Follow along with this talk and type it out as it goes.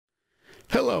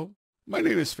Hello, my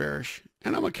name is Farish,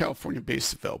 and I'm a California-based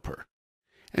developer.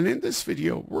 And in this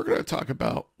video, we're going to talk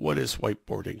about what is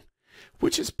whiteboarding,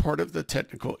 which is part of the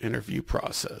technical interview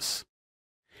process.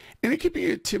 And it can be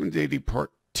an intimidating part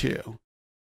too.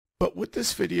 But with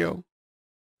this video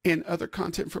and other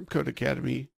content from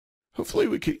Codecademy, hopefully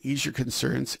we can ease your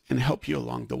concerns and help you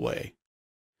along the way.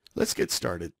 Let's get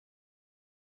started.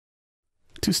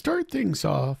 To start things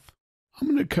off, I'm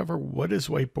going to cover what is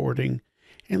whiteboarding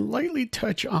and lightly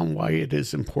touch on why it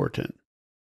is important.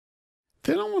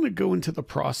 Then I want to go into the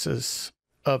process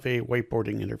of a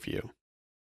whiteboarding interview.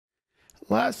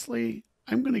 Lastly,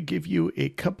 I'm going to give you a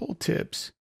couple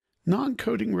tips,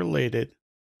 non-coding related,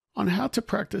 on how to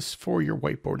practice for your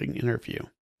whiteboarding interview.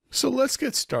 So let's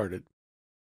get started.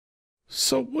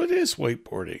 So what is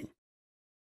whiteboarding?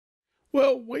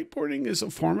 Well, whiteboarding is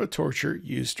a form of torture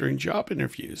used during job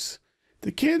interviews.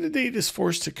 The candidate is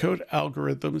forced to code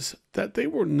algorithms that they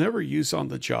will never use on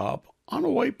the job on a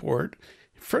whiteboard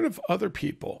in front of other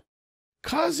people,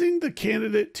 causing the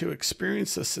candidate to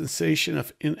experience a sensation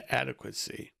of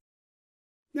inadequacy.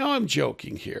 Now I'm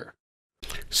joking here.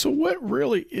 So what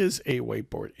really is a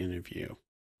whiteboard interview?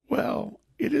 Well,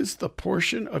 it is the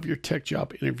portion of your tech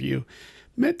job interview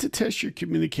meant to test your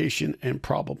communication and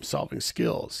problem-solving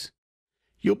skills.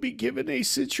 You'll be given a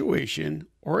situation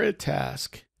or a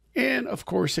task and, of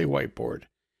course, a whiteboard.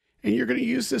 And you're going to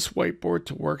use this whiteboard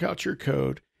to work out your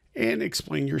code and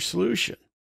explain your solution.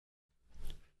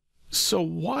 So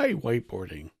why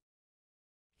whiteboarding?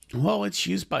 Well, it's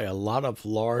used by a lot of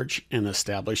large and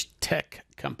established tech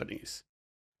companies.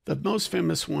 The most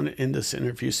famous one in this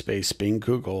interview space being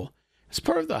Google is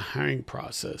part of the hiring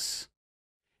process.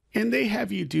 And they have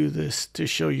you do this to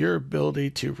show your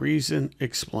ability to reason,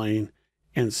 explain,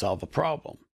 and solve a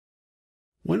problem.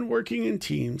 When working in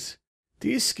teams,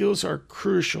 these skills are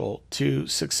crucial to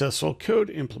successful code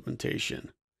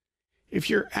implementation. If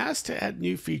you're asked to add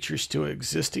new features to an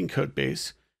existing code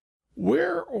base,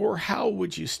 where or how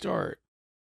would you start?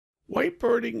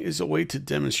 Whiteboarding is a way to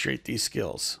demonstrate these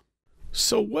skills.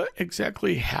 So what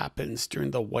exactly happens during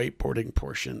the whiteboarding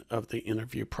portion of the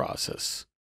interview process?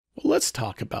 Well, let's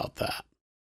talk about that.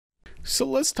 So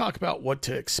let's talk about what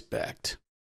to expect.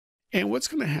 And what's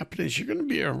going to happen is you're going to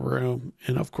be in a room,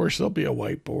 and of course there'll be a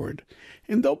whiteboard,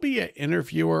 and there'll be an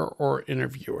interviewer or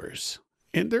interviewers,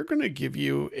 and they're going to give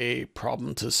you a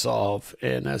problem to solve.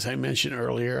 And as I mentioned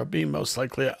earlier, it'll be most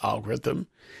likely an algorithm,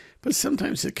 but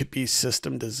sometimes it could be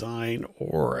system design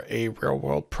or a real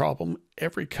world problem.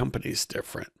 Every company is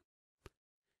different.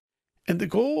 And the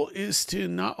goal is to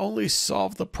not only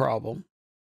solve the problem,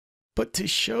 but to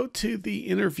show to the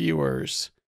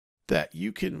interviewers that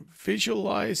you can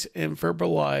visualize and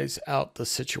verbalize out the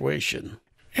situation.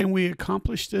 And we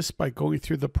accomplish this by going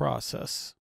through the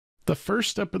process. The first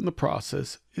step in the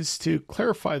process is to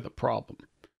clarify the problem.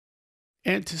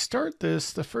 And to start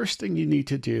this, the first thing you need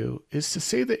to do is to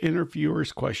say the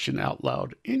interviewer's question out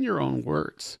loud in your own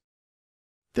words.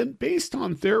 Then, based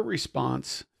on their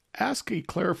response, ask a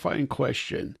clarifying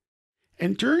question.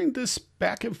 And during this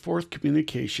back and forth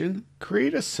communication,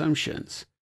 create assumptions.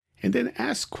 And then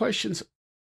ask questions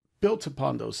built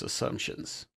upon those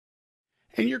assumptions.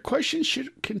 And your questions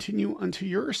should continue until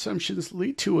your assumptions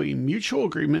lead to a mutual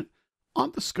agreement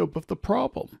on the scope of the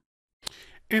problem.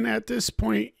 And at this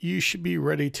point, you should be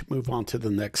ready to move on to the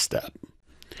next step.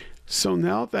 So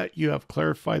now that you have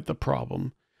clarified the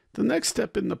problem, the next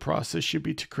step in the process should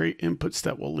be to create inputs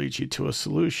that will lead you to a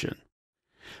solution.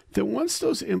 Then once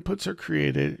those inputs are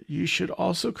created, you should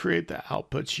also create the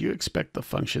outputs you expect the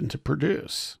function to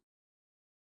produce.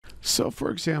 So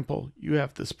for example, you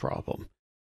have this problem.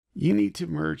 You need to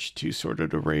merge two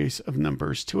sorted arrays of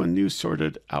numbers to a new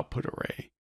sorted output array.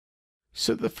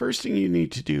 So the first thing you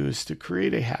need to do is to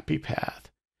create a happy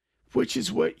path, which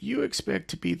is what you expect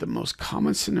to be the most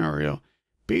common scenario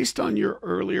based on your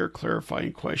earlier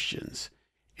clarifying questions.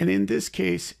 And in this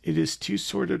case, it is two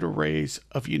sorted arrays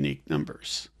of unique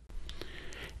numbers.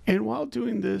 And while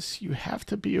doing this, you have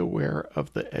to be aware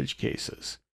of the edge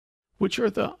cases, which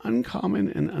are the uncommon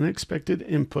and unexpected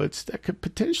inputs that could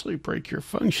potentially break your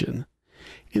function.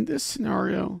 In this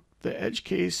scenario, the edge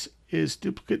case is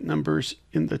duplicate numbers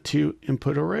in the two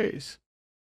input arrays.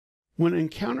 When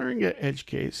encountering an edge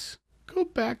case, go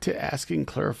back to asking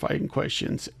clarifying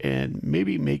questions and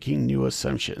maybe making new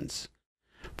assumptions.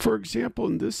 For example,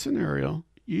 in this scenario,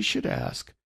 you should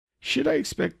ask, should I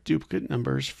expect duplicate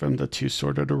numbers from the two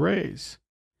sorted arrays?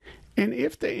 And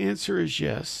if the answer is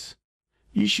yes,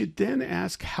 you should then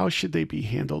ask how should they be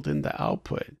handled in the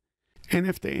output. And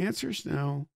if the answer is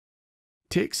no,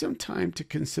 take some time to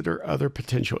consider other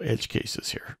potential edge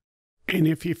cases here. And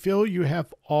if you feel you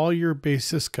have all your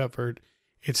bases covered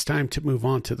it's time to move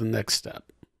on to the next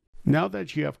step. Now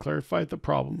that you have clarified the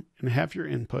problem and have your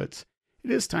inputs,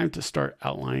 it is time to start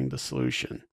outlining the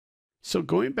solution. So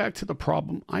going back to the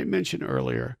problem I mentioned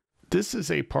earlier, this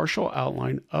is a partial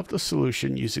outline of the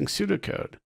solution using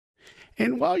pseudocode.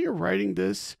 And while you're writing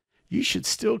this, you should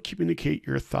still communicate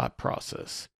your thought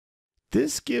process.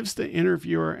 This gives the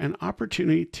interviewer an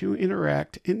opportunity to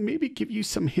interact and maybe give you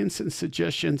some hints and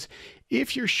suggestions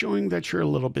if you're showing that you're a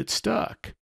little bit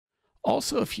stuck.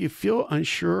 Also, if you feel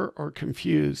unsure or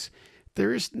confused,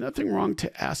 there is nothing wrong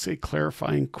to ask a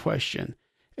clarifying question,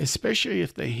 especially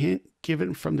if the hint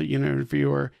given from the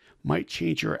interviewer might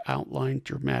change your outline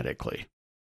dramatically.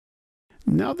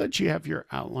 Now that you have your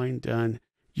outline done,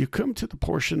 you come to the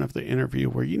portion of the interview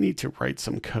where you need to write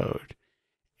some code.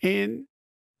 And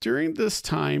during this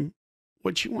time,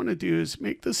 what you want to do is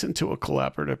make this into a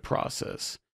collaborative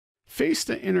process. Face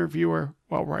the interviewer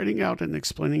while writing out and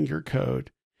explaining your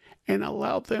code, and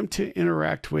allow them to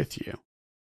interact with you.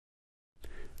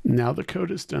 Now the code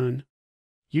is done,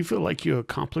 you feel like you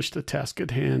accomplished the task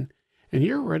at hand, and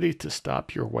you're ready to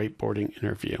stop your whiteboarding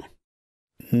interview.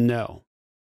 No.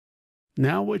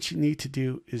 Now what you need to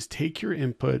do is take your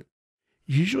input,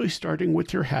 usually starting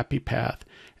with your happy path,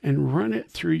 and run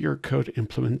it through your code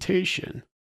implementation.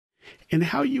 And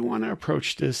how you want to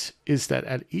approach this is that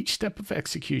at each step of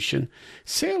execution,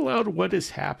 say aloud what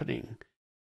is happening,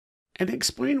 and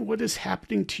explain what is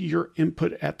happening to your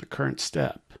input at the current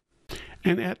step.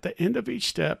 And at the end of each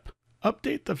step,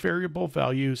 update the variable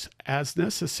values as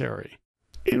necessary.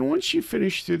 And once you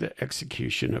finish through the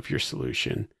execution of your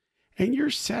solution, and you're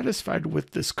satisfied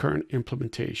with this current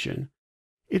implementation,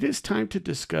 it is time to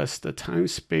discuss the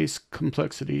time-space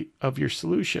complexity of your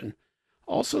solution,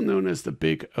 also known as the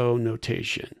Big O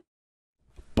notation.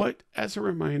 But as a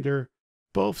reminder,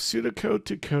 both pseudocode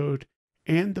to code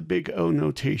and the Big O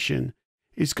notation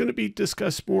is going to be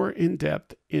discussed more in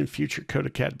depth in future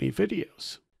Codecademy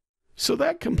videos. So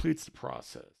that completes the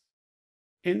process.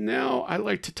 And now I'd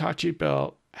like to talk to you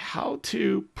about how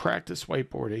to practice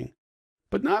whiteboarding,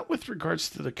 but not with regards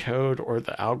to the code or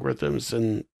the algorithms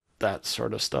and that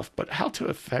sort of stuff, but how to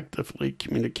effectively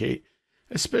communicate,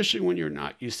 especially when you're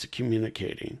not used to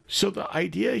communicating. So the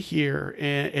idea here,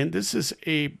 and this is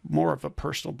more of a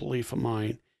personal belief of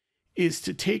mine, is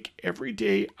to take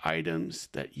everyday items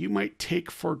that you might take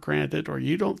for granted or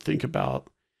you don't think about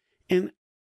and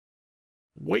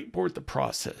whiteboard the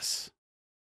process.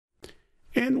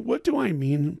 And what do I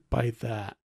mean by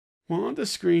that? Well, on the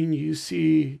screen, you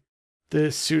see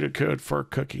this pseudocode for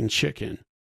cooking chicken.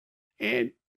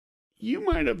 And you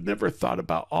might have never thought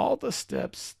about all the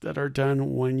steps that are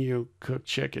done when you cook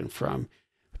chicken, from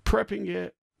prepping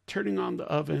it, turning on the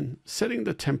oven, setting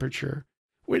the temperature,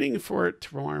 waiting for it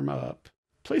to warm up,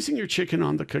 placing your chicken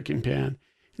on the cooking pan,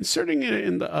 inserting it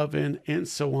in the oven, and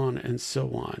so on and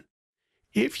so on.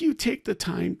 If you take the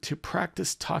time to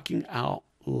practice talking out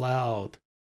loud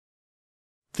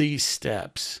these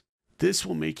steps, this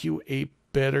will make you a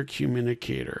better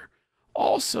communicator.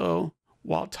 Also,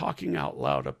 while talking out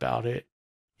loud about it,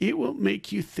 it will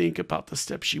make you think about the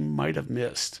steps you might have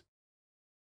missed.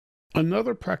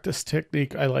 Another practice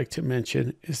technique I like to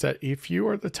mention is that if you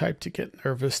are the type to get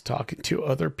nervous talking to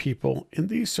other people in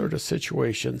these sort of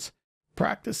situations,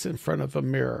 practice in front of a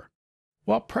mirror.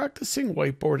 While practicing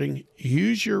whiteboarding,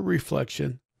 use your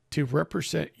reflection to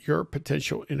represent your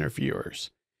potential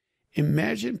interviewers.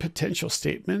 Imagine potential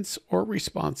statements or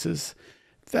responses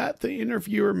that the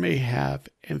interviewer may have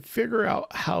and figure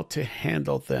out how to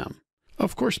handle them.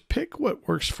 Of course, pick what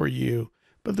works for you,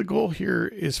 but the goal here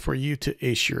is for you to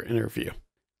ace your interview.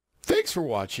 Thanks for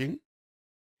watching.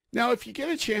 Now, if you get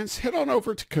a chance, head on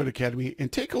over to Codecademy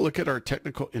and take a look at our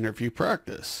technical interview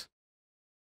practice.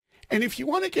 And if you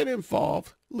want to get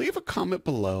involved, leave a comment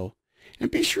below and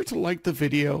be sure to like the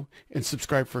video and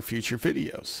subscribe for future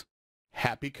videos.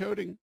 Happy coding!